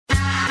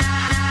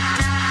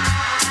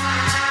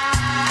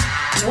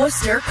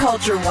Worcester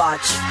Culture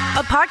Watch,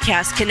 a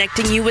podcast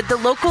connecting you with the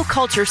local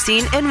culture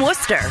scene in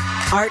Worcester.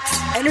 Arts,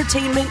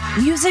 entertainment,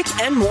 music,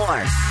 and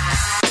more.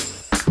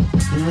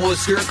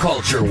 Worcester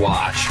Culture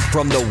Watch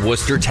from the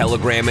Worcester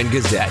Telegram and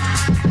Gazette.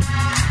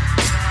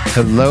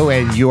 Hello,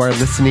 and you are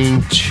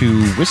listening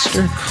to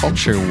Worcester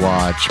Culture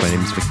Watch. My name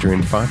is Victor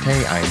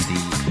Infante. I'm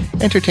the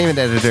entertainment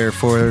editor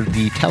for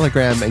the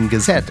Telegram and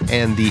Gazette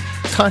and the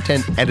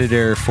content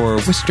editor for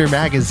Worcester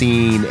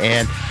Magazine.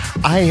 And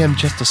I am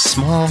just a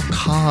small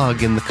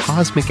cog in the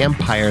cosmic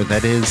empire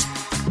that is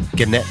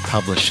Gannett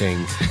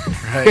Publishing.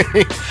 Right.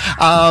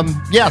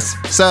 Yes,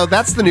 so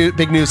that's the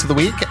big news of the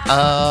week.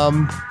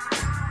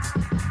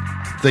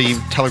 The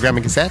Telegram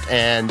and Gazette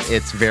and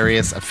its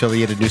various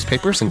affiliated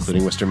newspapers,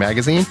 including Worcester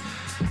Magazine,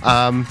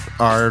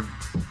 are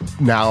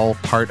now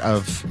part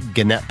of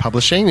Gannett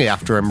Publishing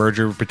after a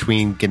merger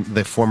between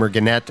the former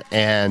Gannett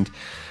and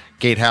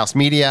Gatehouse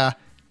Media.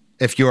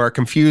 If you are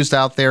confused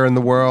out there in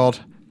the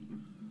world,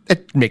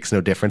 it makes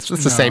no difference.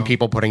 It's the same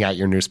people putting out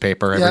your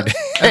newspaper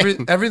every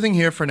day. Everything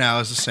here for now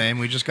is the same.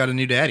 We just got a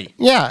new daddy.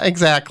 Yeah,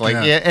 exactly.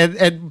 Yeah.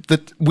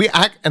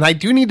 And I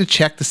do need to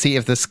check to see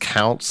if this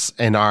counts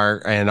in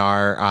our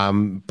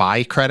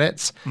buy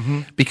credits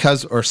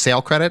or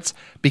sale credits,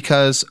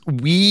 because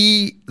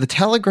the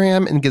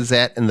Telegram and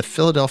Gazette and the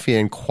Philadelphia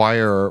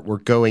Inquirer were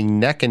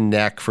going neck and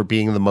neck for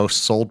being the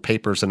most sold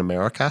papers in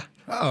America.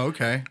 Oh,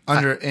 okay.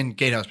 In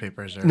Gatehouse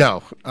papers? Or?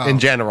 No, in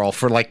general,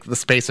 for like the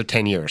space of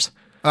 10 years.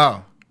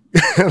 Oh.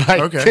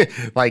 Okay.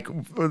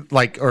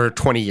 Or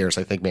 20 years,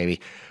 I think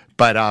maybe.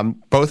 But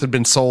both had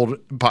been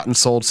bought and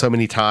sold so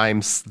many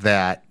times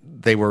that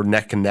they were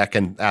neck and neck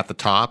and at the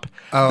top.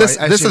 Oh, this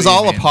is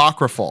all mean.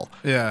 apocryphal.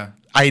 Yeah.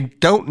 I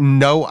don't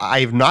know.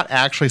 I've not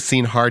actually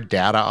seen hard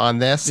data on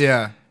this.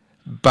 Yeah.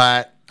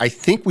 But I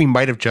think we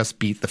might have just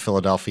beat the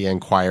Philadelphia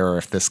Inquirer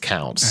if this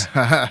counts.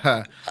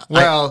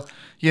 Well,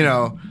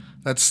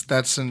 That's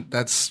something.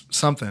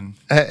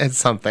 It's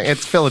something.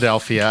 It's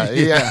Philadelphia.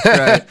 Yeah,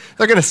 right.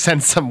 They're going to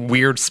send some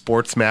weird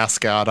sports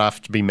mascot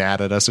off to be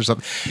mad at us or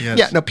something. Yes.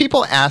 Yeah, no,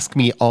 people ask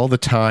me all the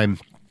time,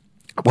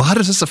 well, how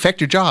does this affect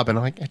your job? And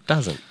I'm like, it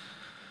doesn't.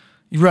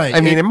 Right.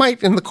 I mean, it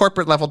might in the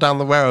corporate level down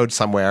the road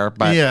somewhere,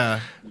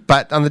 but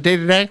but on the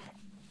day-to-day,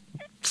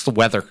 it's the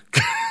weather.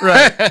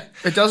 Right.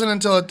 It doesn't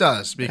until it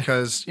does,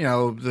 because,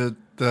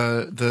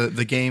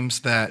 the games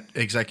that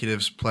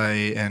executives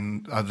play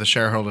and the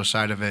shareholder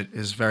side of it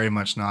is very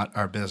much not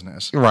our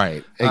business.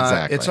 Right,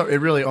 exactly. It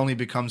really only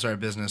becomes our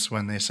business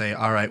when they say,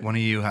 all right, one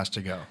of you has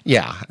to go.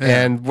 Yeah,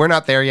 and we're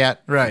not there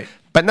yet. Right.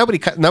 But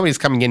nobody's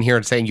coming in here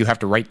and saying you have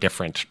to write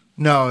different.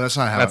 No, that's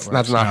not how it works.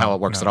 That's not how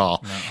it works at all.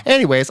 No.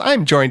 Anyways,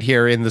 I'm joined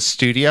here in the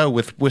studio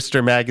with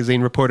Worcester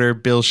Magazine reporter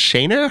Bill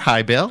Shaner.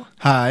 Hi, Bill.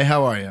 Hi,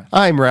 how are you?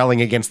 I'm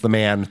railing against the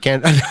man.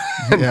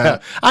 No,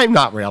 I'm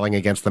not railing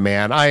against the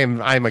man.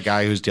 I'm a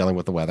guy who's dealing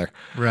with the weather.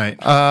 Right.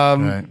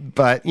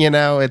 But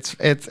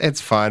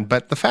it's fun.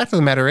 But the fact of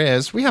the matter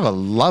is, we have a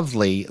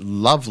lovely,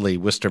 lovely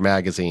Worcester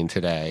Magazine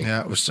today.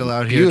 Yeah, we're still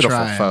out here beautiful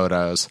trying.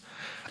 Photos.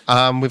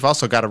 We've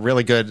also got a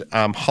really good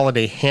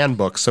holiday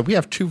handbook. So we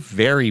have two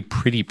very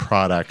pretty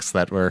products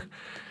that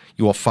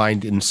you will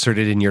find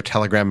inserted in your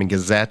Telegram and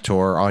Gazette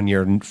or on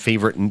your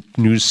favorite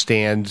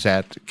newsstands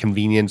at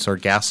convenience or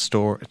gas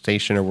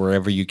station or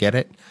wherever you get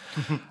it.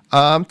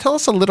 Tell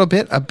us a little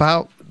bit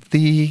about the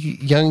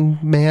young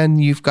man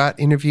you've got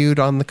interviewed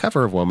on the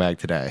cover of WOMAG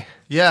today.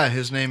 Yeah,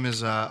 his name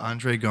is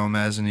Andre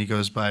Gomez, and he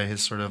goes by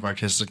his sort of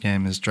artistic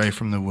name is Dre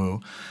from the Woo.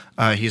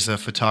 He's a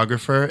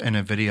photographer and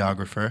a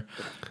videographer,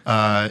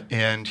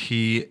 and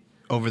he,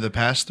 over the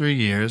past 3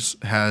 years,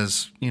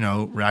 has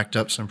racked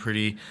up some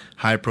pretty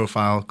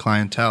high-profile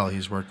clientele.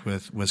 He's worked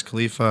with Wiz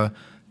Khalifa,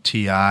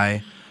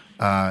 T.I.,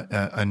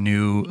 a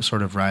new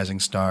sort of rising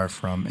star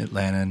from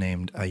Atlanta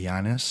named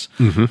Giannis,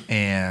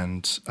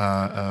 and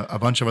a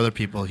bunch of other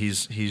people.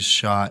 He's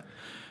shot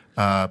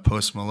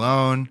Post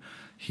Malone.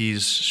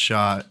 He's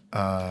shot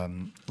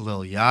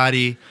Lil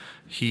Yachty.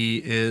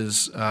 He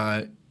is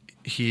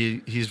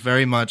he's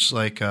very much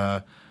like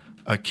a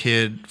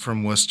kid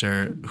from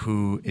Worcester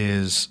who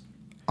is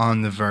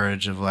on the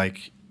verge of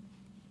like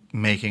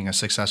making a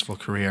successful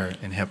career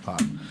in hip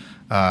hop,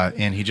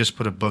 and he just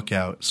put a book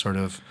out, sort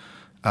of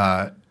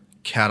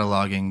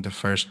cataloging the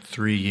first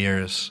 3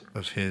 years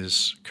of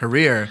his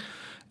career.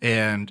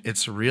 And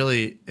it's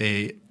really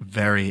a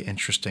very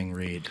interesting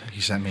read. He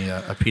sent me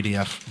a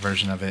PDF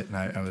version of it, and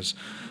I was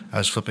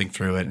flipping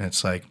through it, and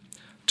it's like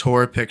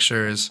tour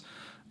pictures,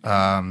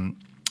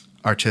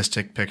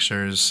 artistic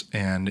pictures,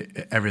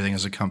 and everything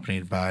is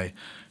accompanied by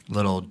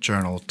little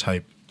journal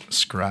type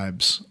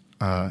scribes.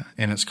 And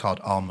it's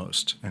called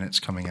Almost, and it's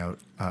coming out.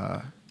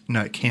 No,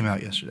 it came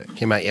out yesterday.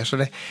 Came out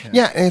yesterday?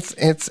 Yeah,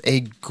 it's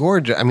a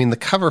gorgeous... I mean, the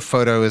cover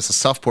photo is a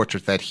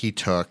self-portrait that he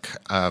took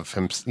of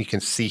him. You can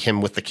see him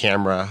with the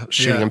camera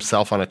shooting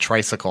himself on a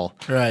tricycle.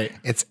 Right.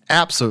 It's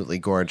absolutely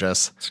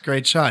gorgeous. It's a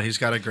great shot. He's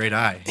got a great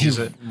eye. He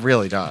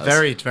really does.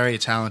 Very, very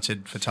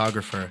talented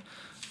photographer.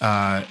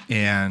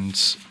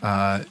 And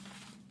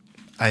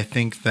I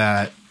think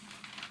that...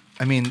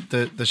 I mean,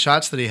 the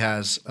shots that he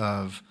has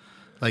of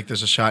Like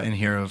there's a shot in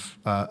here of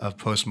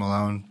Post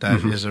Malone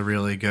that is a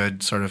really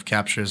good sort of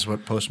captures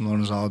what Post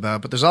Malone is all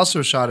about. But there's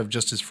also a shot of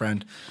just his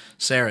friend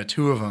Sarah,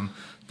 two of them,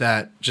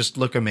 that just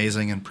look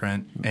amazing in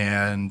print,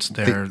 and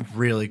they're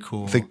really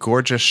cool. The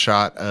gorgeous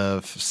shot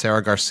of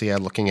Sarah Garcia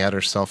looking at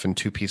herself in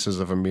two pieces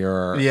of a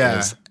mirror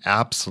is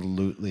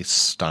absolutely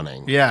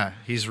stunning. Yeah,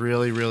 he's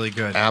really, really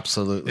good.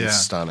 Absolutely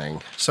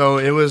stunning. So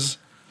it was,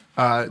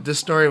 this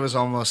story was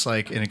almost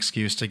like an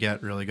excuse to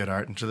get really good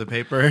art into the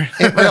paper.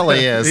 It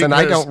really is, and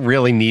I don't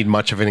really need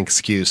much of an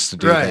excuse to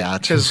do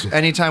that. Because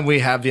anytime we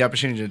have the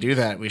opportunity to do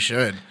that, we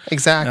should.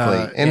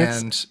 Exactly.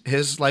 And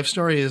his life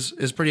story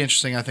is pretty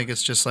interesting. I think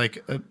it's just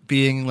like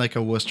being like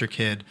a Worcester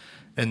kid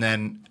and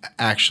then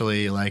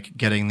actually like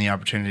getting the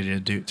opportunity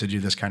to do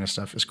this kind of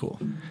stuff is cool.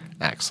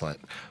 Excellent.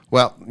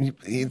 Well,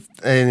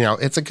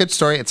 it's a good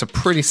story. It's a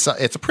pretty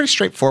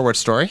straightforward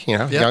story.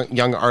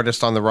 Young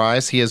artist on the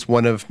rise. He is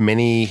one of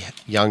many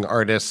young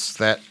artists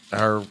that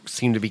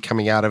seem to be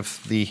coming out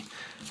of the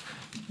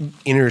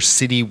inner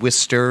city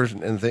Worcester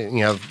and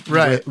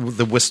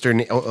the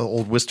Worcester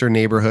old Worcester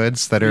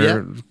neighborhoods that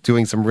are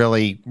doing some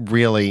really,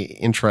 really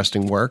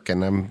interesting work,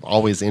 and I'm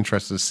always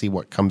interested to see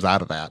what comes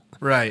out of that.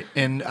 Right,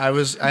 and I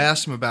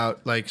asked him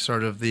about like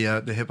sort of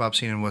the hip hop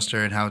scene in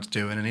Worcester and how it's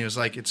doing, and he was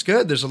like, "It's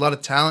good. There's a lot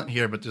of talent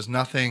here, but there's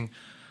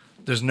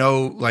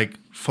no like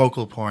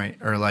focal point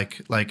or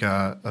like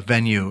a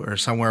venue or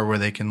somewhere where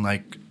they can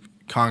like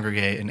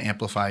congregate and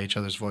amplify each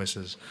other's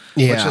voices."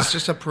 Yeah, which is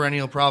just a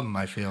perennial problem.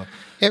 I feel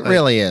it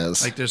really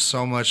is. Like there's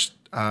so much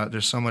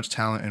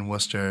talent in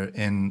Worcester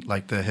in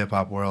like the hip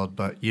hop world,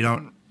 but you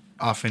don't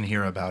often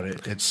hear about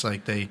it. It's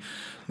like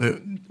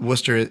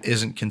Worcester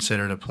isn't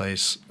considered a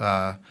place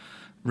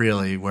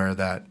really where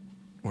that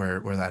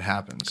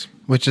happens.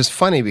 Which is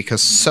funny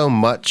because so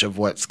much of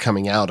what's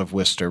coming out of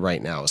Worcester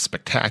right now is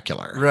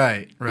spectacular.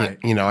 Right.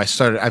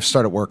 I've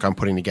started work on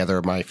putting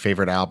together my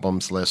favorite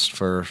albums list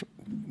for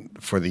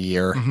the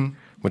year,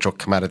 which will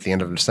come out at the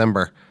end of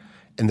December.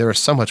 And there is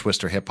so much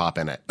Worcester hip hop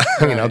in it.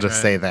 I'll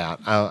just say that.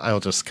 I'll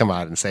just come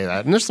out and say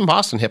that. And there's some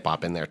Boston hip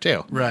hop in there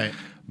too. Right.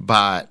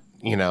 But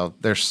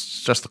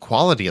there's just the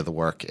quality of the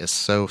work is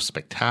so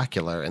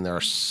spectacular, and there are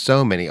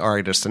so many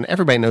artists, and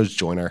everybody knows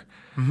Joyner.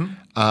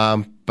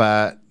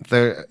 But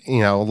there,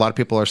 a lot of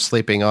people are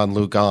sleeping on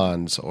Lou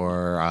Gons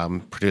or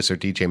producer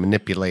DJ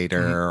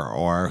Manipulator,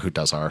 or who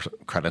does our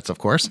credits, of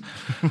course.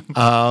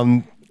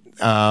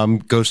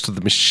 Ghost of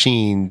the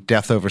Machine,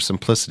 Death Over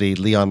Simplicity,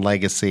 Leon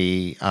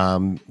Legacy.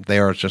 They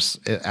are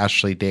just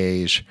Ashley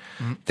Dage.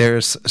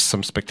 There's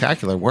some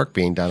spectacular work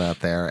being done out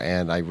there,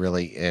 and I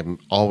really am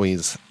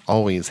always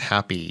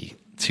happy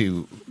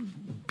to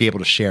be able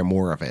to share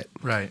more of it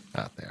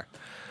out there.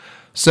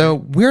 So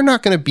we're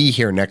not going to be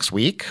here next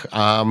week.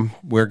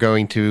 We're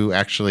going to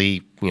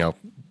actually,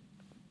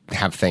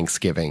 have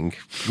Thanksgiving.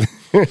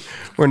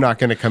 We're not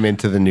going to come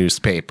into the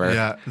newspaper.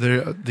 Yeah,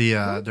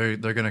 they're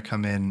going to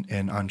come in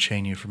and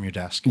unchain you from your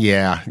desk.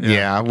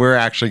 Yeah. We're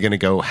actually going to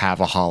go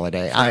have a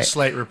holiday. A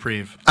slight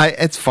reprieve.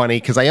 It's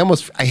funny because I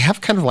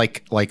have kind of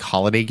like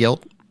holiday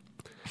guilt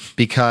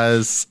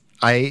because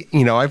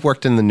I've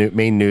worked in the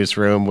main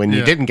newsroom when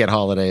you didn't get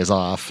holidays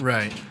off.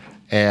 Right.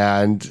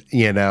 And,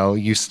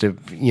 used to,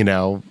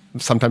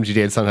 sometimes you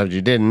did, sometimes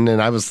you didn't.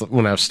 And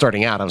when I was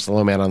starting out, I was the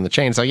low man on the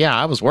chain. So,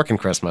 I was working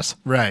Christmas.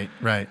 Right.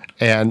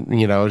 And,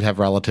 have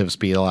relatives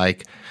be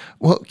like,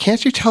 well,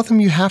 can't you tell them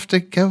you have to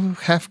go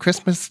have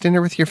Christmas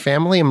dinner with your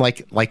family? I'm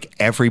like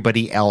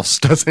everybody else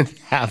doesn't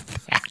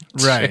have that.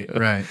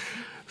 Right.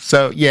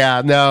 So,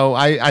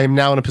 I'm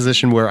now in a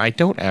position where I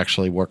don't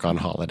actually work on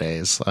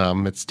holidays.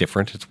 It's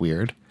different. It's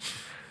weird.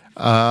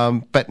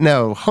 But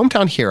no,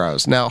 Hometown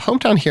Heroes. Now,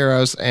 Hometown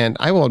Heroes, and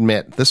I will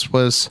admit, this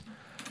was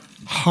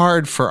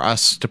hard for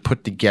us to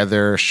put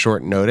together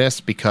short notice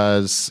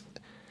because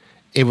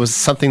it was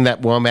something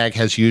that WOMAG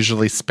has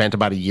usually spent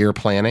about a year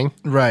planning.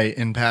 Right.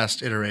 In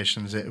past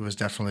iterations, it was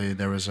definitely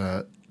there was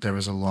a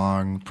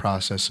long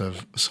process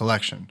of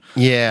selection.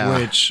 Yeah.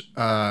 Which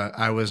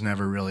I was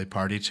never really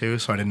party to,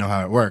 so I didn't know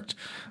how it worked.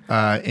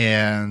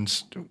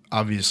 And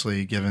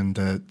obviously, given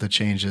the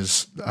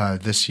changes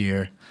this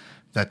year,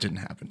 that didn't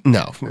happen.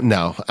 No.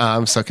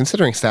 So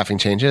considering staffing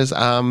changes,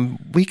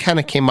 we kind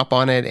of came up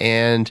on it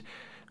and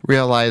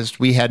realized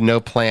we had no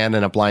plan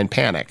and a blind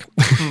panic.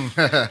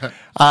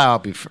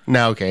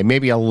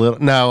 Maybe a little.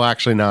 No,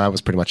 actually, no, that was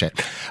pretty much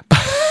it.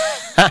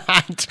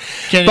 Can't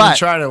even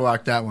try to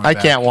walk that one back.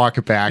 I can't walk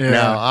it back.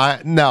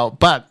 Yeah. No.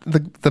 But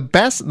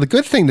the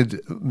good thing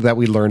that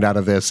we learned out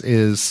of this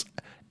is,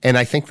 and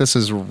I think this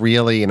is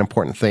really an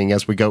important thing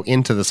as we go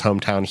into this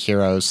Hometown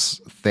Heroes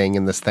thing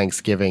and this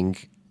Thanksgiving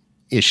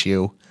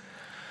issue,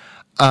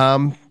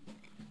 we're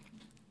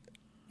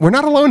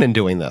not alone in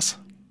doing this.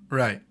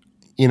 Right.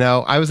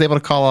 I was able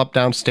to call up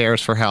downstairs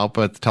for help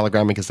with the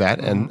Telegram and Gazette,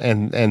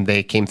 and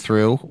they came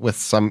through with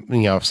some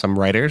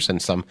writers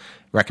and some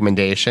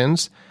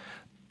recommendations.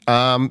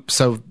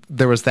 So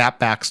there was that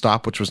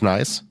backstop, which was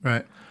nice.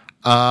 Right.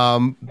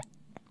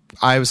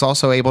 I was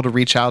also able to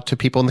reach out to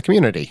people in the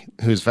community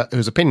whose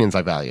opinions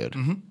I valued.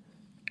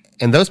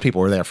 And those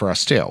people were there for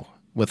us too,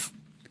 with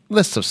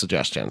lists of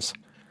suggestions.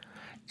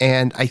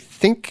 And I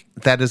think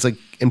that is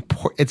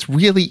it's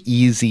really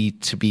easy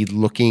to be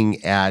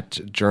looking at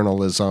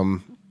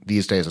journalism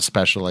these days,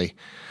 especially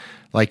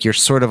like you're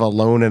sort of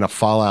alone in a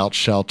fallout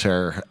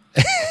shelter.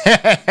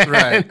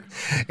 Right.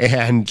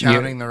 And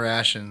counting the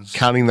rations.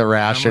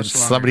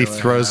 Somebody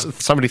throws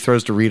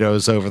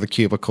Doritos over the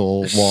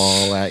cubicle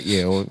wall at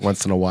you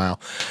once in a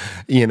while.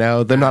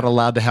 They're not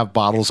allowed to have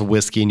bottles of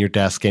whiskey in your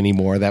desk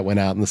anymore. That went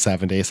out in the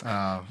 70s.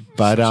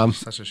 But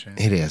such a shame.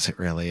 It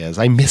really is.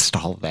 I missed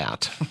all of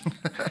that.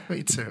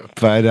 Me too.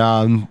 But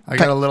I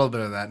got a little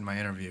bit of that in my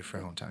interview for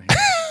Hometown Hero.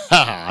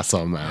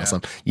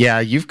 Awesome. Yeah,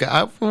 you've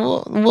got.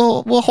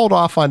 We'll hold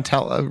off on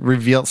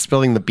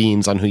spilling the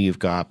beans on who you've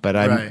got, but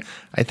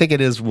I think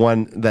it is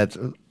one that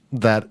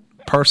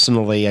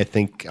personally I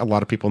think a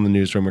lot of people in the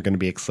newsroom are going to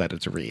be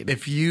excited to read.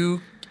 If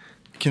you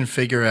can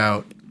figure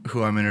out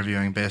who I'm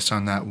interviewing based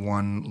on that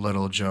one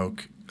little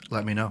joke,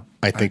 let me know.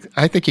 I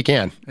think you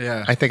can.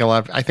 Yeah. I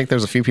think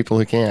there's a few people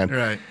who can.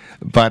 Right.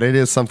 But it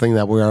is something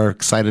that we are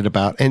excited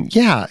about, and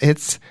yeah,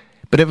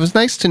 but it was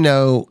nice to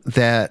know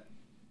that.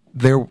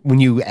 When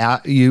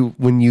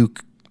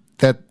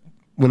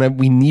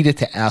we needed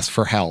to ask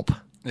for help,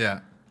 yeah,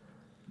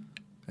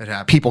 it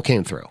happened. People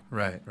came through.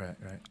 Right.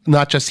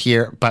 Not just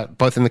here, but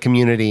both in the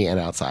community and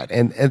outside.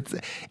 And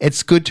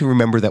it's good to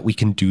remember that we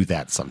can do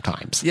that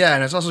sometimes. Yeah,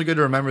 and it's also good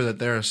to remember that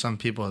there are some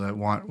people that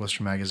want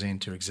Worcester Magazine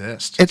to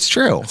exist. It's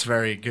true. It's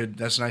very good.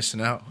 That's nice to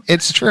know.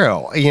 It's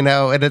true.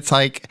 And it's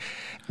like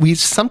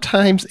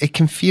sometimes it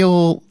can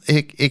feel.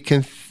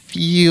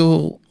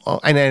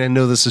 And I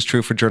know this is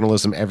true for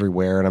journalism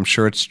everywhere, and I'm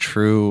sure it's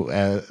true,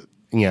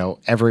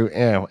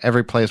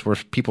 every place where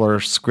people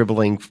are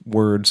scribbling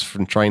words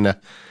from trying to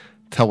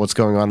tell what's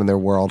going on in their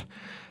world.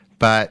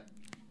 But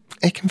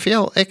it can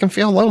feel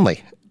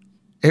lonely.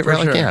 It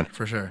really can.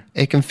 For sure.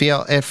 It can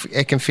feel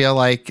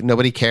like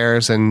nobody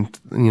cares, and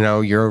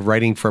you're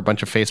writing for a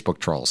bunch of Facebook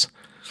trolls.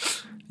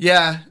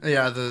 Yeah.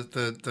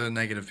 The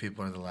negative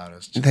people are the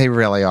loudest. They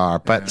really are.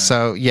 But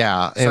such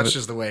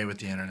is the way with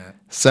the internet.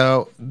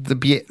 So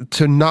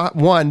to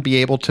not be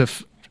able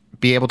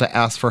to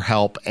ask for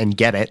help and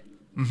get it,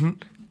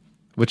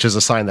 which is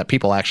a sign that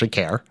people actually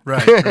care.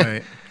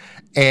 Right.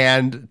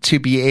 And to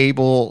be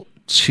able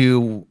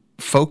to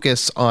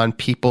focus on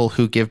people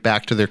who give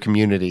back to their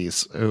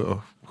communities,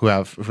 who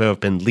have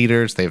been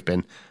leaders, they've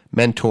been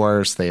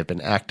mentors, they have been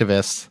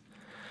activists.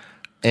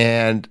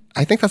 And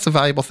I think that's a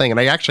valuable thing. And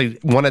I actually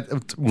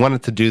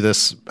wanted to do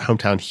this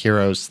Hometown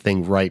Heroes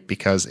thing right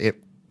because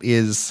it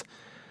is,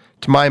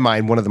 to my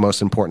mind, one of the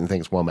most important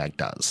things WOMAG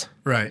does.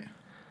 Right.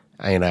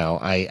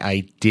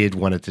 I did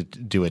want it to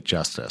do it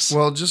justice.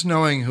 Well, just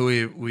knowing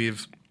who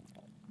we've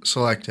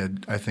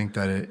selected, I think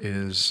that it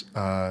is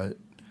a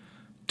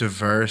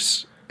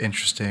diverse,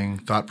 interesting,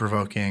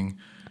 thought-provoking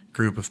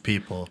group of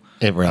people.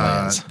 It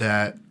really is.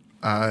 That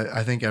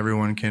I think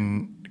everyone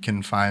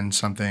can find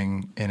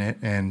something in it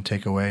and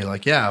take away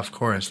like, yeah, of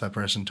course, that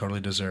person totally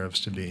deserves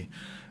to be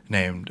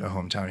named a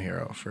hometown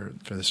hero for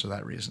this or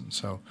that reason.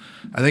 So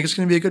I think it's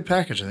going to be a good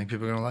package. I think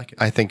people are going to like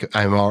it. I think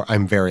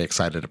I'm very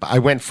excited about it. I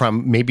went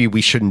from maybe we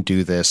shouldn't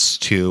do this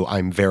to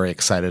I'm very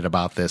excited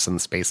about this in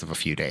the space of a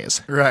few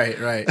days. Right.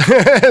 Yeah,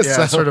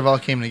 it sort of all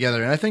came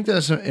together. And I think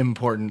that's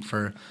important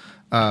for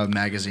a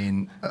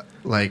magazine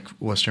like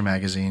Worcester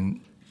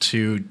Magazine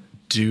to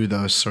do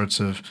those sorts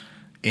of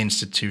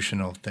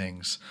institutional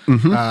things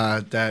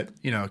that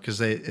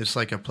because it's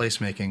like a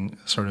placemaking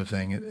sort of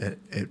thing.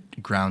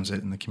 It grounds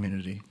it in the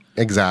community.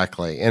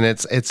 Exactly, and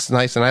it's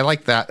nice, and I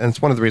like that, and it's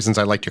one of the reasons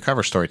I liked your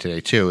cover story today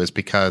too, is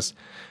because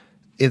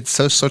it's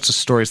those sorts of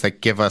stories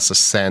that give us a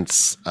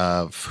sense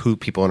of who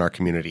people in our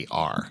community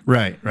are.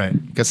 Right.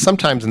 Because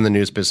sometimes in the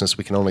news business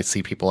we can only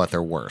see people at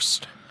their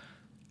worst.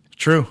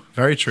 True,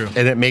 very true,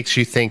 and it makes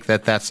you think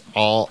that that's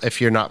all. If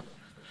you're not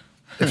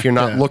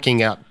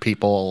looking at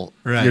people,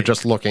 you're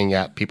just looking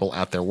at people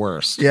at their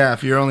worst. Yeah,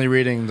 if you're only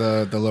reading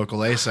the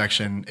local A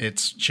section,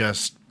 it's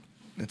just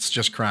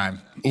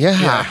crime.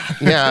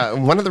 Yeah.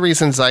 One of the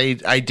reasons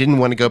I didn't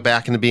want to go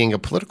back into being a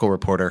political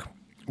reporter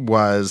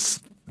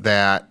was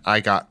that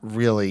I got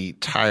really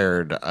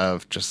tired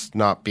of just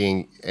not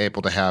being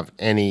able to have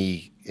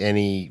any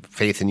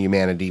faith in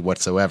humanity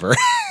whatsoever.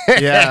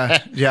 Yeah,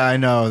 I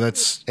know.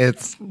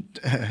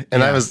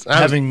 I was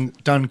having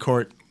done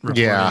court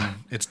reporting,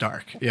 it's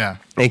dark. Yeah.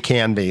 It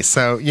can be.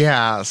 So,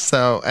 yeah.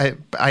 So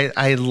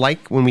I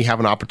like when we have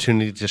an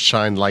opportunity to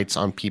shine lights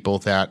on people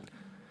that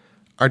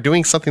are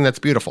doing something that's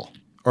beautiful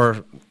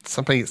or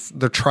something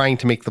they're trying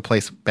to make the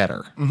place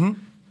better. Mm-hmm.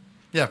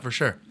 Yeah, for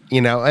sure.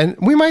 And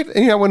we might,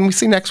 when we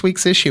see next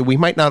week's issue, we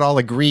might not all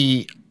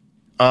agree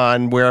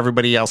on where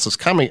everybody else is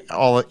coming.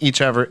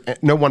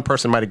 No one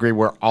person might agree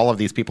where all of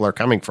these people are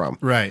coming from.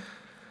 Right.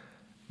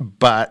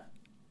 But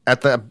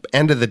at the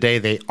end of the day,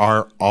 they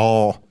are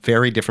all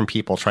very different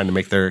people trying to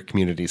make their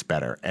communities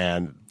better.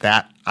 And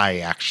that I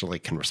actually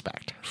can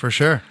respect. For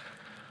sure.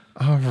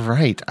 All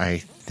right. I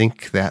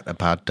think that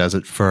about does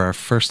it for our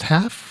first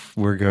half.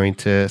 We're going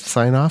to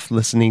sign off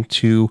listening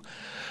to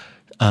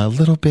a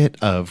little bit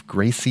of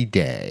Gracie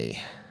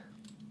Day.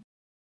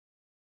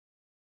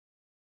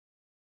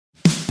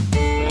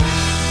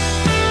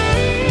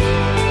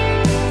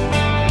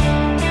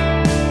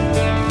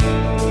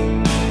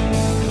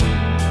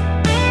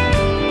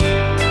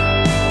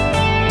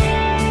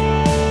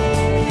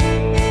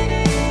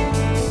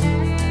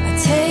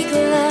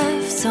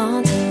 streets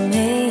onto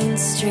Main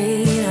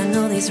Street. I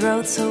know these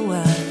roads so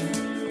well.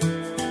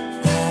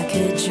 I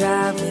could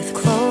drive with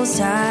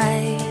closed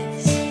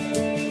eyes.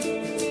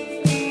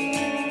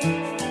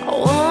 I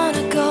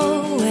wanna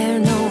go where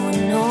no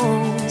one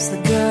knows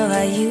the girl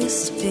I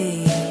used to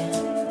be.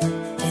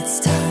 It's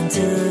time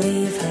to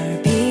leave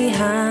her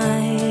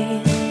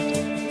behind.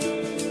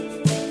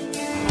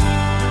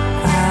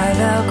 I've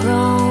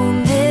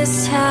outgrown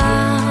this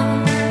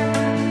town.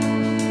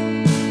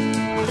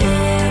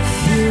 If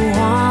you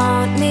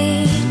want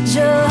me,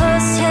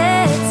 just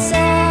head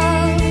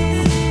south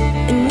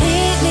and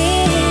meet me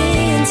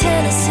in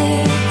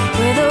Tennessee,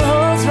 where the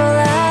roads roll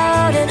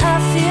out and I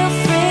feel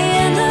free.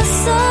 And the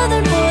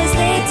southern boys,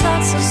 they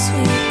talk so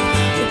sweet.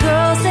 The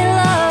girls they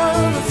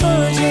love are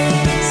full of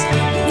dreams.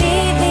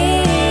 Meet me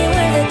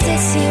where the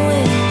Dixie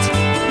wind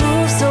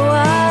moves so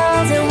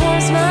wild and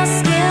warms my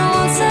skin.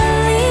 Once I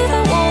leave,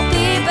 I won't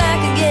be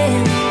back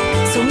again.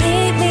 So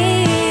meet me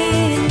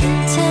in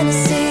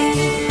Tennessee.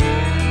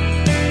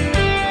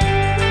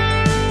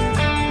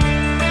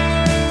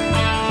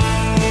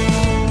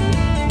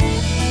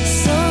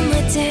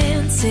 Sunlight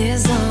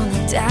dances on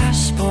the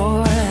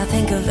dashboard. I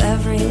think of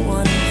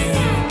everyone who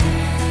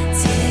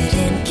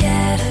didn't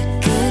get a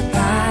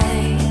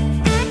goodbye.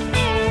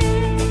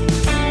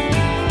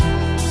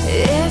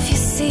 If you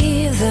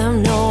see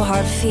them, no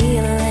hard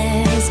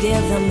feelings,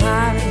 give them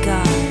my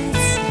regards.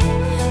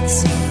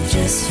 This move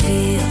just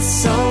feels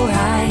so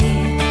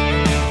right.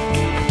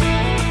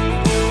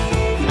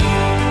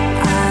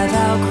 I've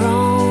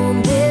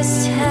outgrown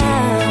this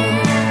town.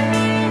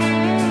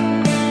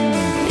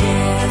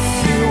 If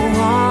you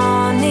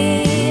want me,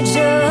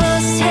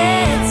 just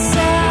head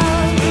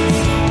south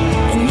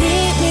and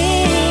meet me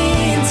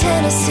in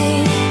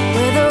Tennessee,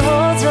 where the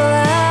roads roll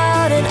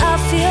out and I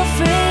feel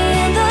free.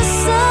 And the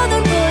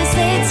southern boys,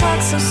 they talk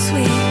so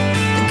sweet.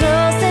 The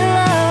girls they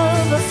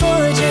love are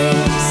full of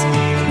dreams.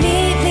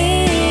 Meet me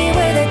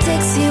where the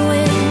Dixie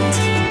wind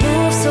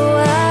moves so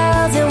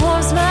wild and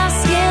warms my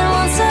skin.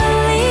 Once I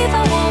leave,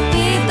 I won't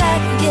be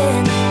back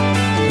again.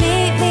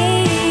 Meet me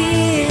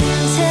in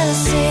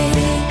Tennessee.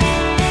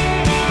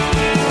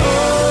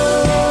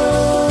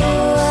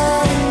 Oh,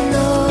 I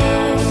know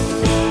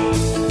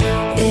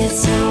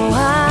it's a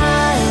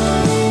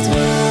wild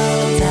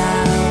world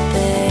out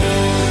there,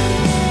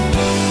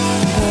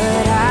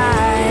 but I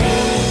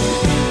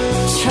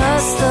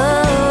trust the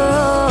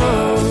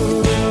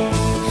road.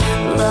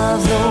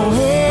 Love the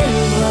wind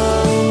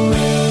blowing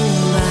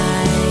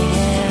my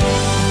hair.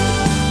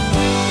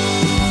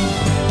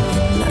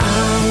 And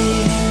I'm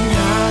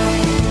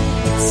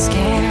not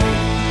scared.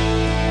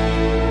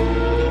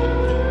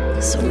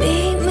 So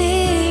meet me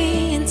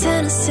in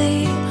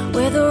Tennessee,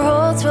 where the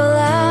roads roll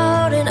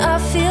out and I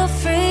feel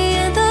free.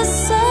 And the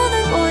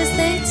southern boys,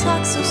 they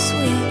talk so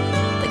sweet.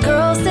 The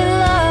girls they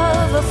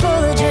love are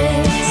full of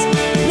dreams.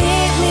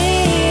 Meet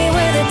me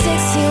where the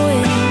Dixie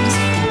winds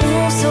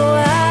move so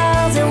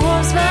wild and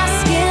warms my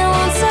skin.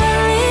 Once I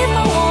leave,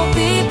 I won't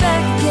be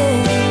back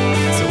again.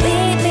 So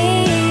meet me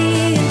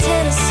in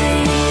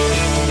Tennessee.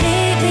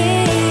 Meet me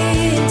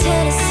in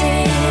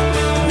Tennessee.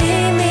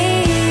 Meet me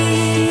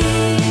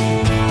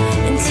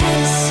in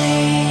Tennessee.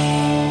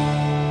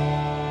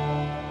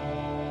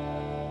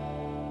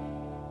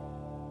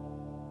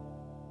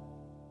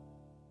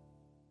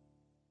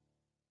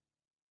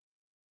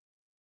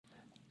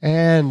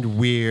 And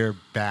we're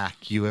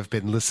back. You have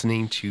been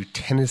listening to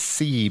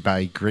Tennessee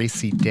by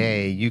Gracie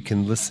Day. You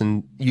can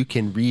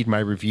read my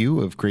review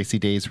of Gracie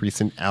Day's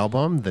recent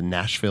album, The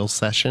Nashville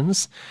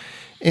Sessions,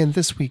 in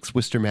this week's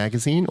Worcester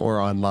magazine, or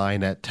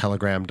online at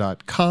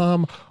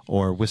telegram.com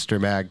or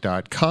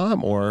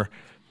worcestermag.com, or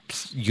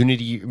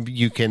Unity.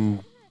 You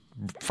can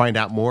find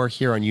out more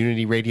here on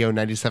Unity Radio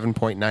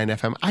 97.9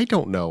 FM. I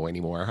don't know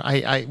anymore.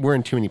 We're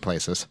in too many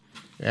places.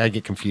 I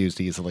get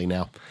confused easily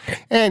now.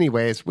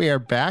 Anyways, we are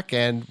back,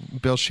 and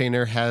Bill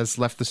Shaner has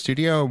left the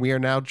studio, and we are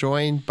now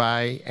joined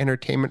by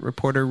entertainment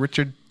reporter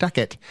Richard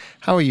Duckett.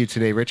 How are you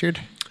today,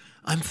 Richard?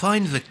 I'm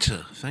fine,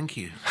 Victor. Thank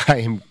you. I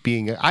am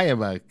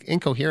an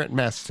incoherent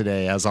mess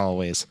today, as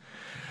always.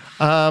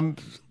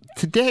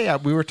 Today,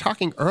 we were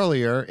talking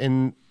earlier,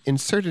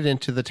 inserted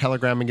into the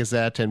Telegram and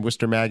Gazette and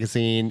Worcester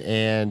Magazine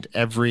and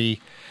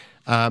every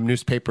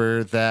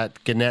newspaper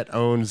that Gannett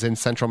owns in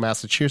central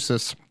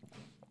Massachusetts,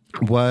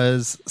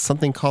 was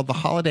something called the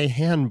Holiday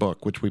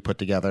Handbook, which we put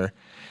together.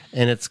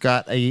 And it's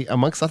got,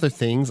 amongst other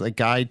things, a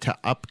guide to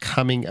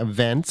upcoming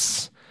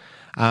events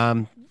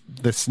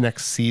this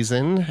next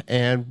season.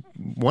 And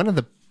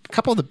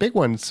couple of the big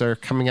ones are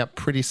coming up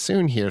pretty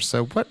soon here.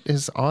 So what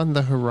is on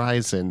the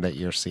horizon that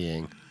you're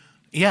seeing?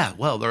 Yeah,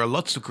 well, there are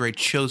lots of great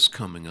shows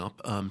coming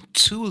up.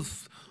 Two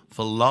of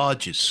the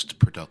largest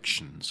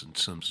productions in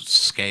terms of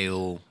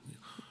scale,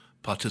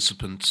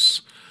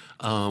 participants,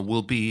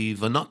 will be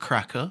The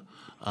Nutcracker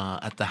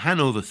at the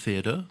Hanover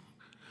Theatre.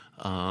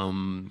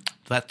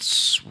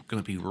 That's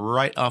going to be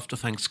right after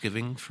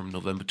Thanksgiving, from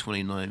November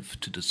 29th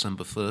to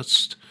December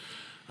 1st.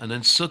 And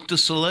then Cirque du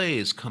Soleil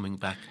is coming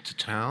back to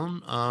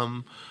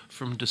town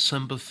from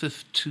December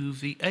 5th to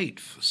the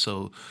 8th.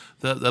 So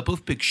they're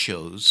both big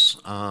shows.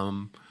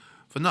 The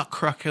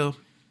Nutcracker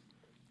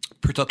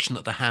production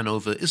at the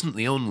Hanover isn't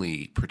the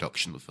only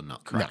production of the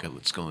Nutcracker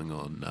that's going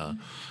on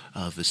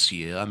this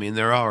year. I mean,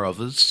 there are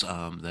others.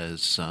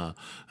 There's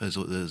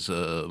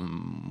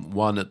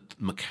one at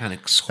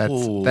Mechanics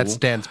Hall. That's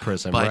Dance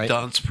Prism, by right?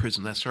 Dance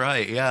Prism, that's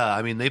right. Yeah,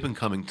 I mean, they've been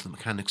coming to the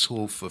Mechanics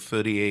Hall for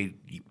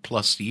 38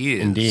 plus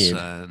years. Indeed.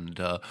 And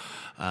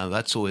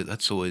that's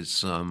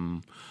always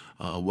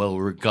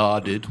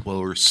well-regarded,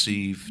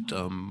 well-received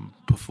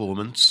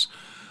performance.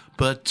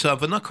 But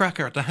the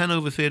Nutcracker at the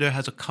Hanover Theatre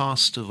has a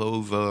cast of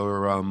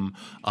over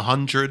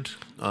 100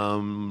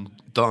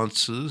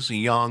 dancers,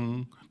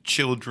 young,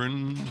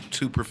 children,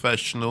 2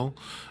 professional.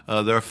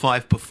 There are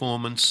 5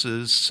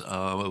 performances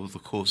over the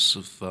course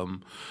of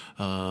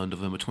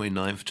November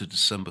 29th to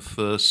December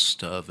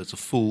 1st. There's a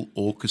full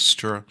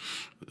orchestra.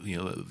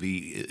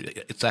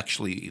 It's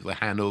actually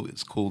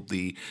it's called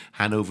the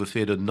Hanover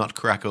Theatre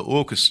Nutcracker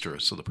Orchestra.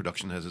 So the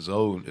production has its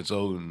own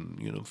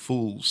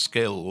full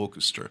scale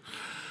orchestra.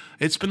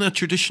 It's been a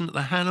tradition at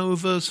the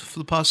Hanover for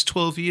the past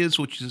 12 years,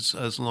 which is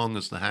as long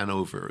as the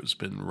Hanover has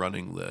been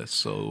running there.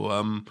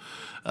 So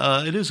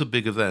it is a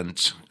big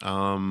event.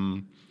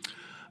 And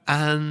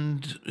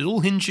it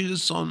all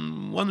hinges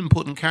on one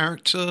important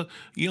character,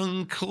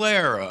 young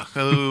Clara,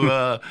 who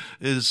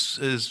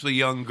is the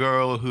young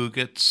girl who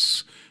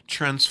gets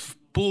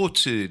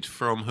transported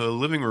from her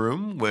living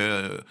room,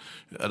 where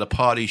at a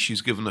party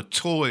she's given a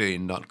toy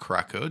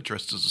Nutcracker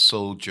dressed as a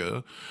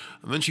soldier,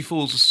 and then she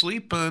falls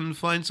asleep and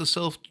finds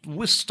herself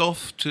whisked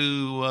off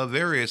to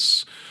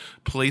various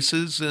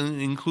places,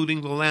 including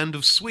the Land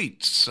of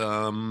Sweets.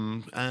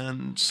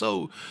 And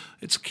so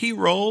it's a key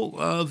role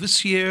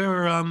this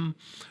year.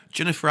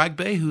 Jennifer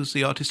Agbe, who's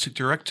the artistic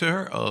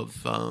director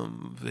of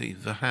the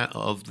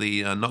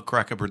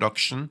Nutcracker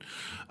production,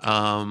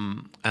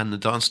 and the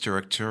dance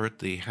director at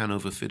the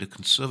Hanover Theatre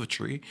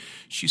Conservatory,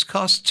 she's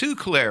cast 2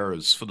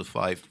 Claras for the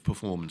 5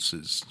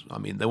 performances. I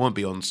mean, they won't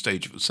be on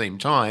stage at the same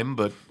time,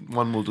 but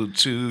one will do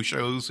 2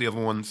 shows, the other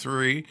one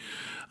 3.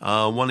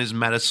 One is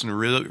Madison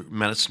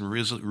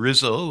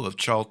Rizzo of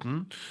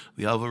Charlton,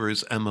 the other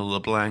is Emma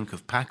LeBlanc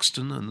of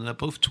Paxton, and they're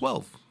both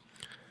 12.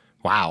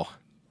 Wow.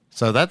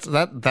 So this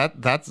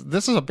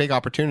is a big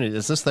opportunity.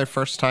 Is this their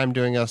first time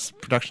doing a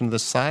production of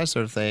this size,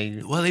 or have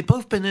they? Well, they've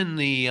both been in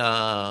the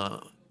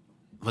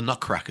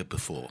Nutcracker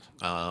before,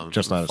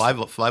 Just noticed.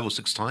 5 or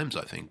 6 times,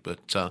 I think.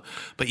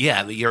 But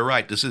yeah, you're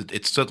right.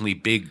 It's certainly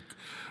big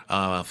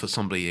for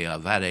somebody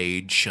that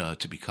age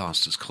to be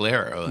cast as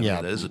Clara.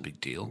 Yeah, that is a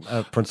big deal.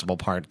 A principal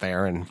part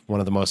there, and one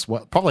of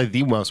the probably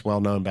the most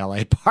well-known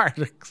ballet part.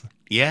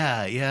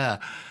 Yeah,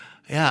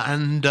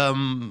 and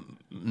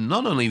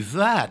not only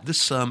that,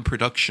 this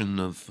production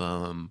of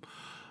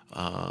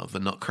the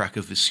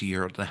Nutcracker this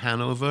year at the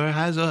Hanover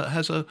has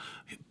a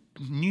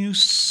new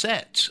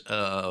set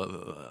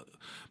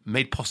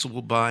made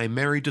possible by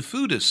Mary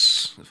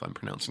DeFudis, if I'm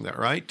pronouncing that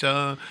right,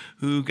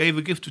 who gave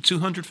a gift of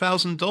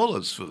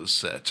 $200,000 for the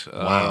set.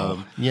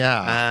 Wow.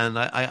 Yeah. And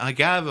I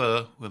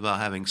gather, without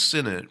having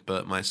seen it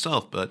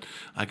myself, but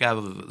I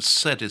gather that the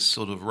set is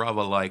sort of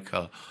rather like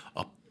a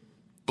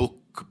book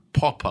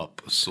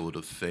pop-up sort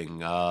of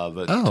thing.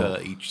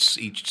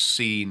 Each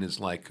scene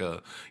is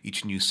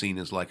each new scene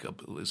is like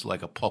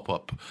a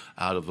pop-up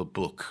out of a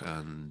book,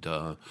 and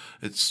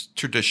it's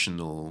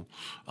traditional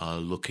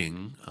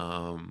looking.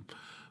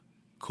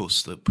 Of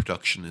course, the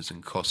production is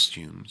in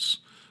costumes.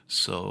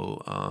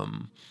 So,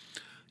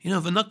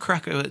 the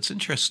Nutcracker, it's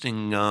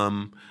interesting,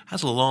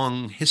 has a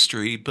long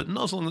history, but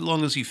not as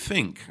long as you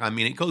think. I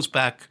mean, it goes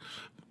back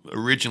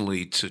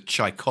originally to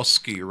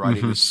Tchaikovsky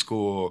writing a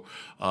score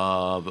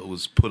that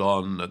was put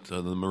on at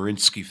the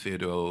Mariinsky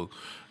Theater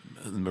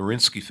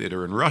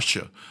in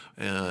Russia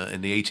in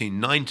the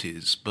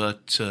 1890s,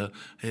 but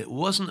it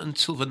wasn't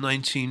until the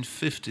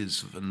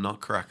 1950s that the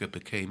Nutcracker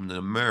became an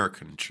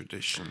American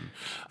tradition,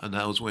 and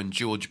that was when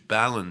George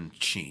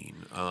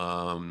Balanchine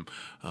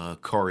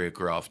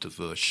choreographed a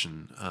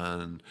version,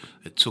 and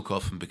it took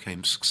off and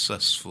became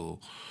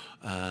successful.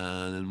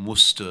 And in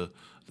Worcester,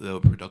 there were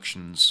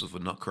productions of a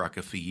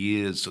Nutcracker for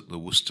years at the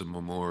Worcester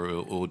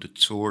Memorial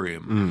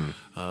Auditorium,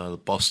 the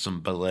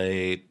Boston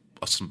Ballet,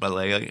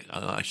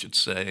 I should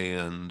say,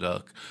 and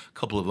a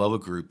couple of other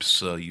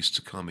groups used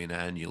to come in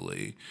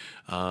annually.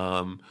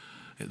 Then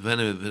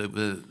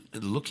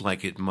it looked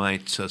like it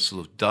might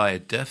sort of die a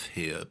death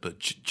here, but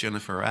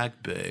Jennifer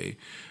Agbe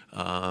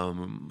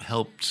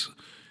helped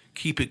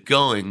keep it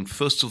going,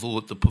 first of all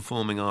at the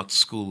Performing Arts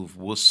School of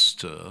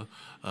Worcester,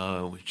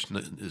 which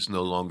is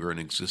no longer in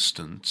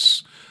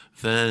existence.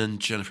 Then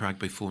Jennifer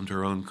Agbe formed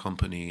her own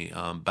company,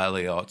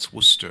 Ballet Arts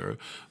Worcester,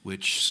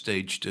 which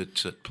staged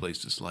it at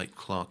places like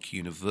Clark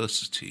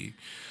University.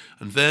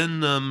 And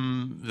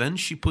then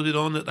she put it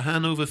on at the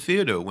Hanover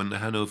Theatre when the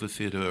Hanover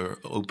Theatre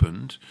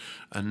opened,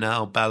 and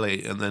now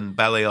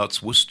Ballet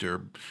Arts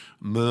Worcester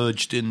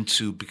merged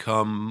into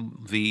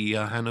become the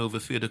Hanover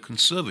Theatre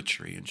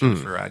Conservatory, and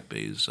Jennifer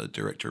Agbe is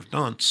director of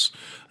dance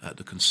at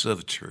the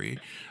conservatory.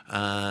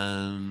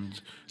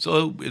 And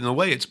so, in a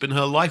way, it's been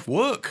her life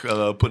work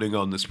putting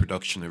on this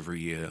production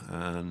every year,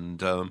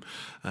 and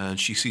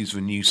she sees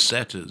the new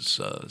set as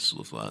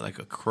sort of like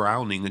a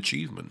crowning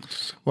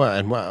achievement.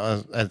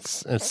 Well, it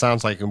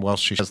sounds like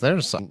she says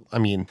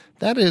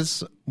that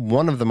is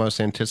one of the most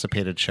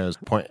anticipated shows.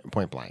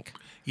 Point blank.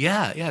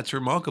 Yeah, it's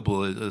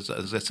remarkable. As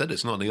I said,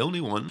 it's not the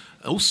only one.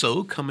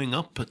 Also, coming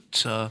up at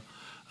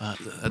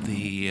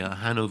the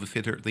Hanover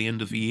Theatre at the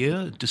end of the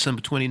year,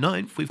 December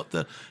 29th, we've got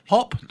the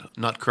Hop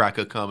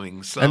Nutcracker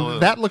coming. So,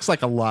 and that looks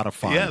like a lot of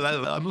fun. Yeah,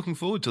 I'm looking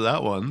forward to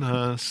that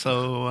one.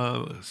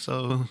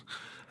 So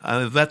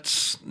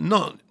that's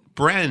not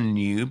brand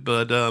new,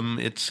 but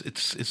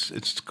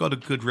it's got a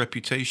good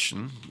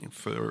reputation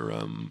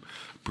for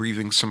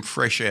breathing some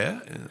fresh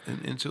air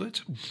into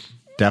it.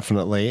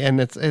 Definitely, and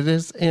it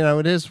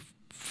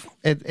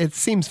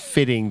seems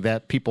fitting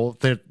that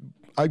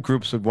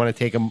groups would want to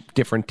take a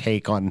different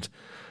take on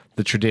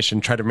the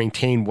tradition, try to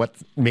maintain what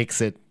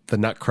makes it the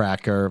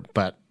Nutcracker,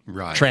 but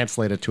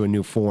translate it to a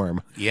new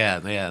form. Yeah,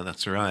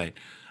 that's right.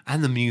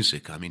 And the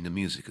music, the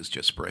music is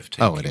just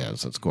breathtaking. Oh, it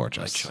is. It's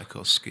gorgeous. By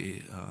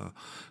Tchaikovsky.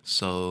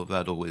 So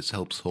that always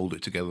helps hold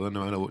it together,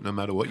 no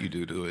matter what you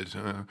do to it.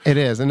 It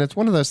is, and it's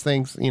one of those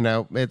things,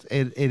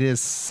 it is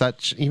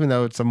such, even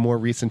though it's a more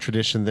recent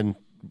tradition than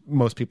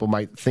most people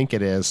might think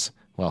it is.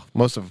 Well,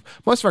 most of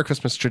our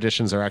Christmas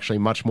traditions are actually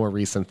much more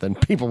recent than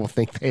people will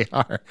think they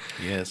are.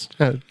 Yes.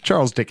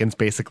 Charles Dickens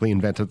basically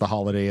invented the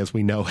holiday as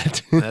we know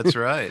it. That's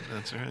right.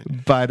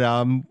 But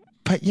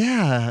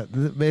yeah,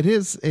 it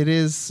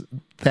is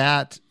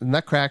that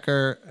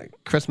Nutcracker,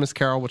 Christmas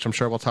Carol, which I'm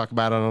sure we'll talk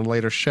about on a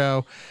later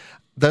show.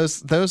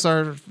 Those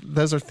are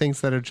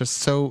things that are just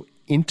so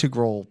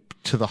integral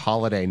to the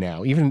holiday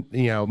now.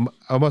 Even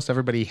almost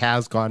everybody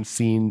has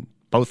seen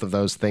both of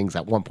those things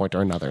at one point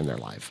or another in their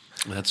life.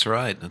 That's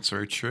right. That's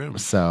very true.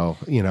 So,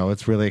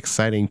 it's really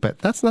exciting, but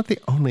that's not the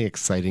only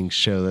exciting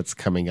show that's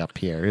coming up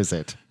here, is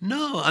it?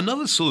 No,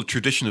 another sort of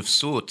tradition of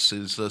sorts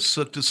is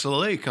Cirque du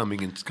Soleil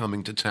coming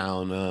to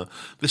town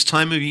this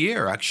time of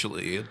year,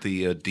 actually, at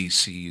the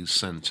DCU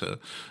Center.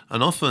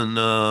 And often,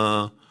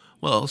 on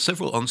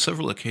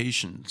several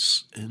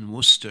occasions in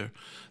Worcester,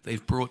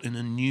 they've brought in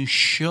a new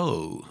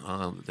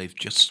show they've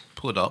just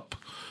put up.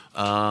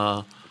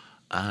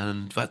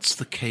 And that's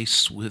the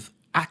case with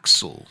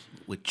Axel,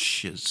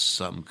 which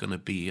is going to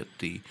be at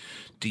the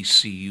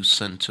DCU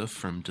Center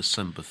from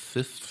December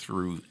 5th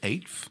through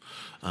 8th.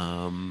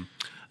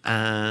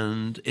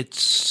 And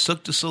it's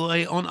Cirque du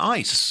Soleil on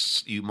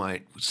ice, you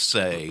might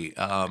say.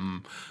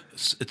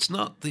 It's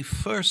not the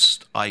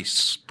first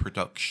ice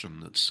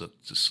production that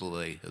Cirque du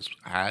Soleil has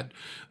had.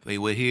 They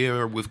were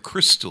here with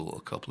Crystal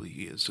a couple of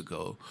years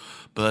ago.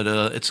 But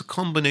it's a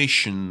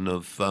combination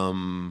of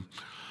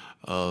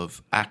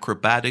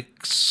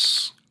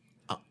acrobatics,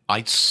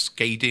 ice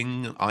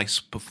skating, ice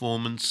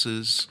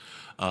performances,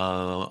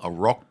 a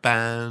rock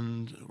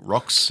band,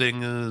 rock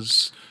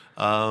singers.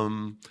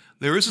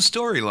 There is a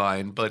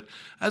storyline, but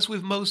as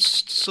with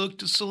most Cirque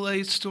du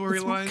Soleil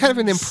storylines, kind of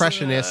an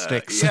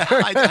impressionistic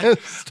storyline.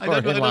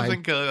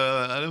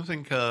 I don't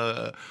think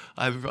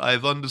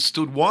I've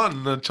understood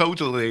one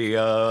totally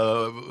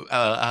of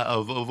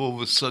all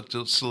the Cirque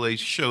du Soleil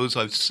shows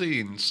I've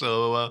seen.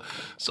 So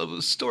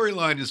the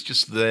storyline is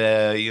just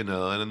there,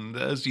 and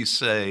as you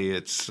say,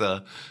 it's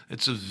a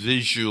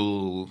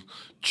visual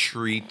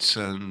treat,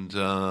 and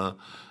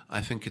I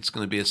think it's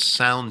going to be a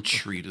sound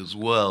treat as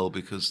well,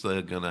 because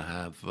they're going to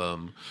have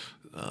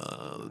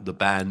the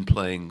band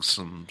playing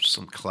some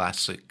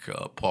classic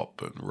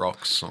pop and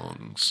rock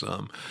songs.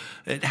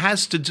 It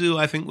has to do,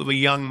 I think, with a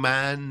young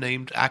man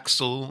named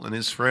Axel and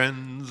his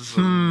friends.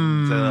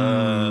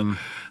 And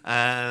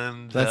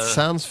that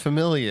sounds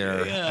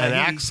familiar.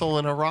 Yeah, Axel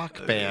in a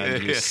rock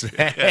band, you say.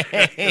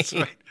 That's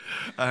right.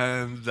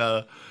 And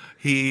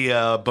he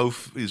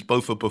is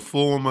both a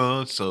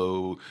performer,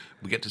 so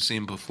we get to see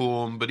him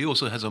perform, but he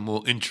also has a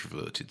more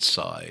introverted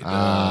side,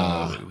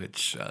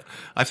 which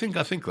I think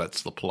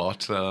that's the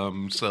plot.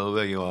 So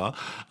there you are.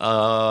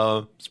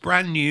 It's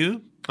brand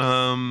new,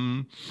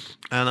 and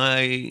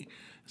I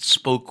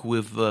spoke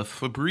with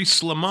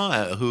Fabrice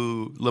Lemire,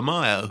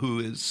 who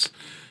is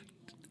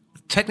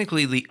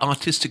technically the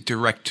artistic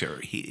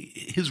director.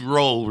 His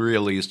role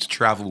really is to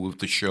travel with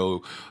the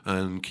show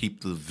and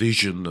keep the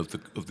vision of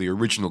the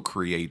original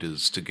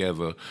creators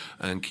together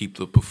and keep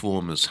the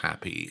performers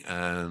happy.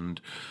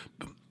 And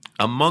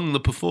among the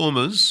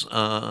performers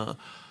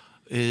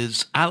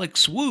is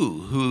Alex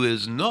Wu, who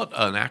is not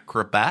an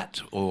acrobat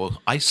or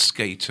ice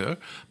skater,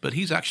 but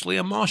he's actually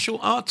a martial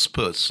arts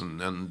person.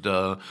 And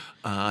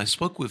I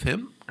spoke with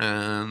him,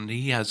 and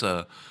he has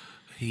a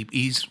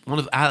He's one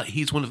of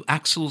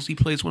Axel's. He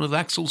plays one of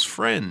Axel's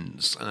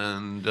friends,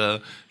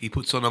 and he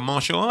puts on a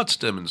martial arts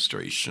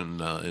demonstration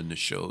in the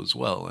show as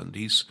well. And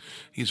he's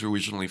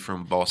originally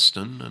from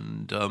Boston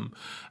and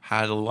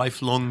had a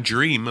lifelong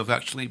dream of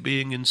actually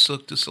being in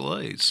Cirque du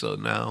Soleil. So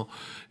now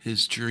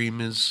his dream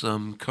is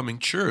coming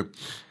true.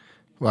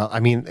 Well, I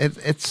mean,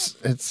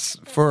 it's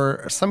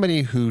for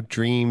somebody who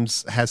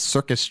has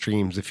circus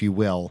dreams, if you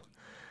will,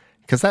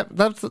 because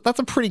that's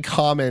a pretty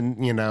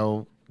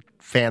common,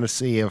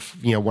 fantasy of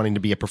wanting to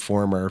be a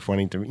performer,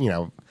 wanting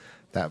to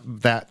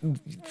that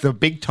the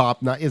big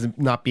top isn't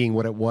not being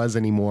what it was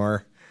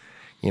anymore.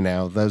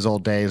 Those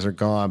old days are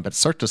gone. But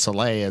Cirque du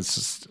Soleil is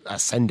just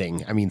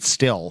ascending. I mean,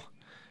 still.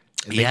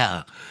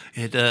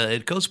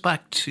 It goes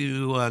back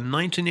to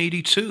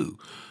 1982.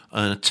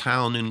 A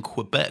town in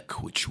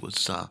Quebec, which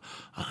was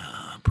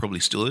probably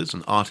still is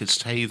an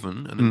artist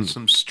haven, and then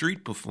some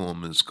street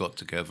performers got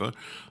together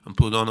and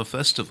put on a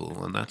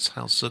festival, and that's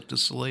how Cirque du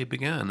Soleil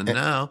began. And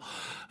now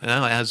it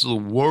has the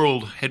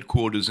world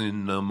headquarters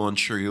in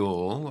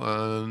Montreal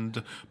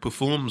and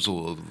performs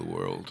all over the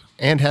world.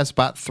 And has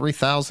about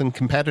 3,000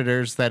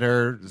 competitors that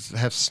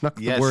have snuck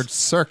the word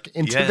Cirque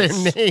into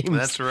their names.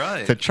 That's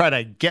right. To try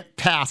to get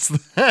past.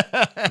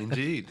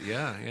 Indeed,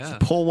 yeah.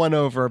 Pull one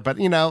over, but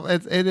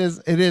it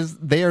is.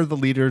 They are the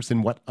leaders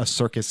in what a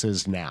circus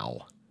is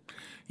now.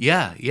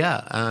 Yeah,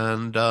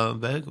 and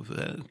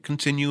they're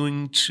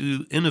continuing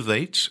to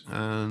innovate,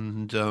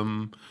 and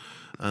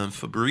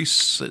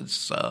Fabrice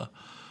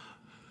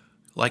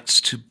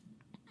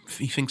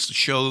he thinks the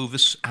show,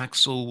 this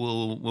Axel,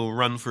 will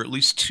run for at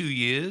least 2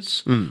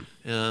 years.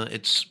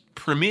 Its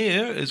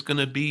premiere is going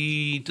to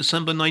be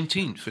December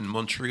 19th in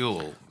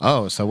Montreal.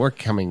 Oh, so we're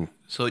coming.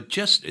 So it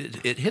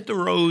hit the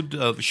road.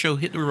 The show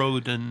hit the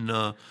road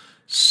in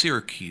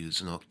Syracuse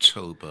in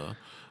October.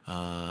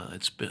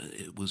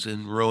 It was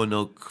in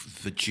Roanoke,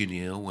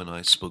 Virginia, when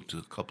I spoke to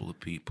a couple of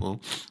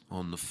people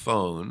on the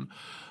phone.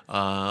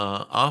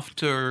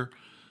 After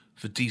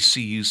the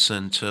DCU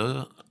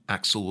Center,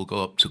 Axel will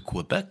go up to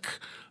Quebec,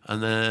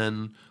 and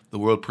then the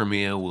world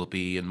premiere will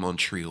be in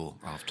Montreal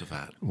after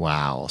that.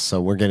 Wow!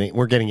 So we're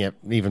getting it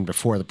even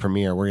before the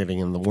premiere. We're getting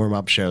in the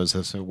warm-up shows,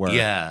 as it were.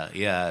 Yeah.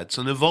 It's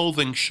an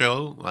evolving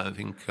show. I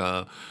think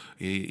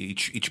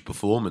each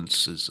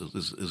performance is a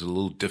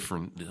little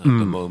different at the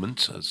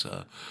moment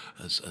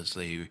as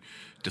they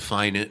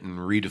define it and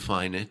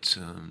redefine it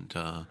and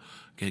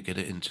get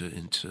it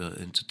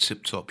into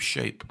tip-top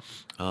shape.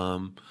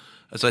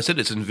 As I said,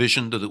 it's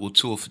envisioned that it will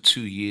tour for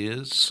 2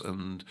 years,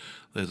 and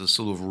there's a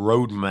sort of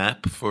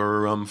roadmap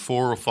for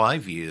 4 or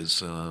 5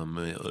 years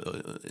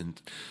in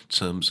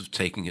terms of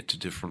taking it to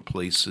different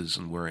places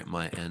and where it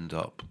might end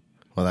up.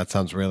 Well, that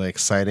sounds really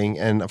exciting.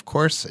 And of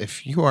course,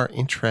 if you are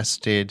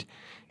interested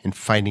in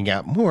finding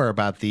out more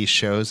about these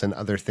shows and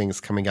other things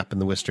coming up in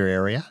the Worcester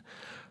area,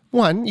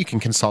 one, you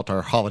can consult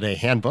our holiday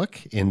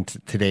handbook in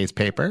today's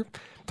paper.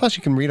 Plus,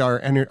 you can read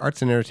our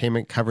arts and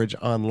entertainment coverage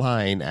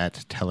online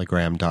at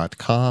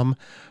telegram.com,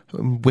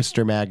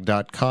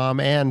 worcestermag.com,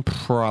 and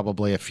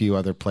probably a few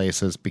other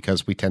places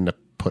because we tend to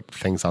put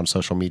things on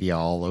social media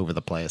all over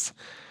the place.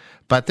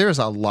 But there's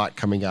a lot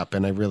coming up,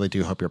 and I really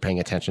do hope you're paying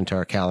attention to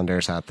our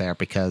calendars out there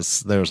because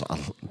there's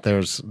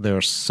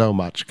so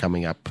much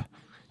coming up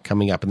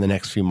in the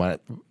next few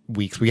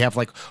weeks. We have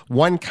like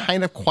one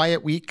kind of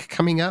quiet week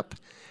coming up.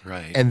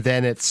 Right. And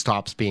then it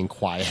stops being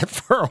quiet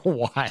for a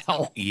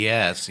while.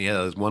 Yes,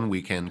 there's one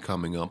weekend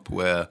coming up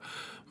where,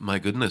 my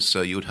goodness,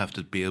 you would have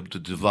to be able to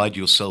divide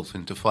yourself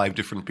into 5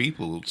 different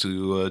people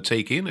to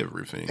take in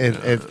everything.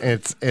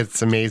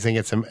 It's amazing.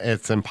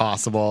 It's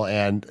impossible,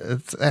 and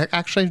it's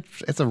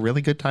a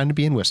really good time to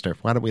be in Worcester.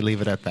 Why don't we leave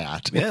it at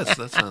that? Yes,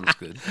 that sounds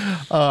good.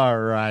 All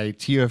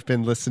right. You have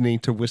been listening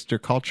to Worcester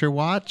Culture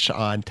Watch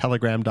on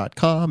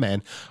telegram.com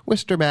and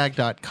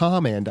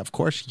worcestermag.com, and of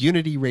course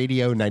Unity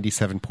Radio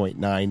 97.9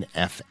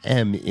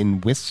 FM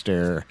in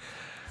Worcester.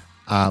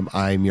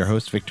 I'm your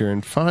host, Victor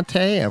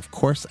Infante. Of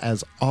course,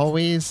 as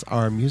always,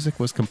 our music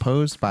was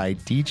composed by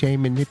DJ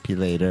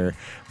Manipulator.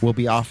 We'll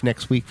be off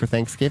next week for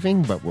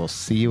Thanksgiving, but we'll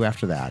see you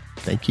after that.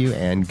 Thank you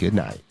and good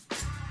night.